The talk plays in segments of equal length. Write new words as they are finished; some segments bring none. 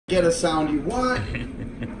get a sound you want,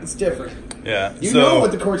 it's different. Yeah. You know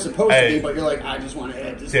what the chord's supposed to be, but you're like, I just want to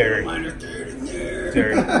add this Terry, minor third in there.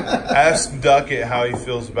 Terry, ask Duckett how he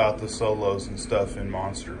feels about the solos and stuff in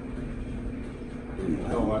Monster.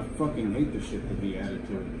 Oh, I fucking hate the shit that he added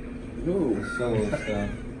to it. Ooh, solo stuff.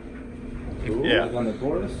 Ooh, Yeah. like on the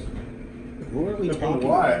chorus? Who are we talking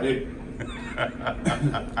Why? about?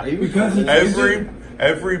 Are you Because it's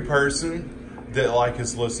Every person that like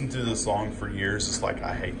has listened to the song for years is like,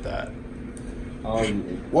 I hate that.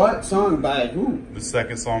 What song by who? The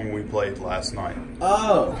second song we played last night.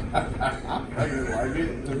 Oh. I didn't like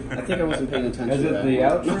it. I think I wasn't paying attention Is to it that. the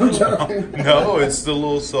outro? I'm joking. No, it's the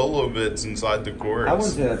little solo bits inside the chorus. I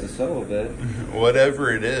wouldn't say that's a solo bit. Whatever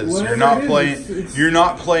it is, Whatever you're not it is, playing. it's- You're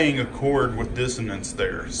not playing a chord with dissonance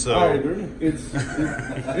there. So I agree. It's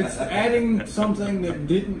adding something that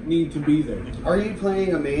didn't need to be there. Are you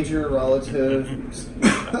playing a major relative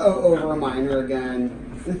over a minor again?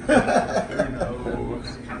 No.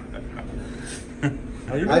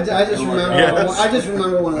 I just remember. Yes. I just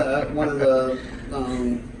remember one of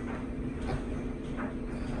the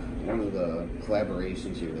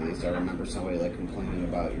collaborations you released. I remember somebody like complaining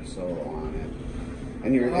about your solo on it,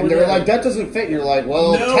 and they were like, "That doesn't fit." And you're like,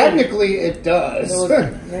 "Well, technically it does."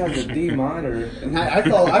 Yeah, the D minor. And I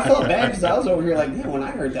felt bad because I was over here like, yeah, when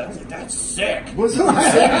I heard that, I was like, "That's sick." Wasn't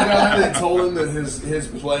the same guy that told him that his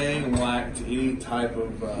playing lacked any type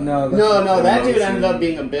of... No, that dude ended up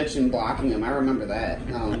being a bitch and blocking him. I remember that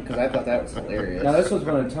because I thought that was hilarious. Now, this was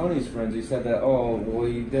one of Tony's friends. He said that, oh, well,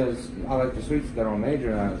 he does, I like the suites that are all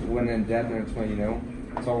major. And I went in depth and explained,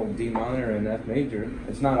 it's all D minor and F major.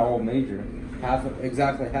 It's not all major.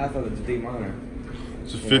 Exactly half of it's D minor.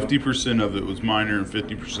 So 50% of it was minor and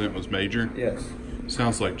 50% was major? Yes.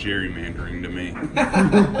 Sounds like gerrymandering to me.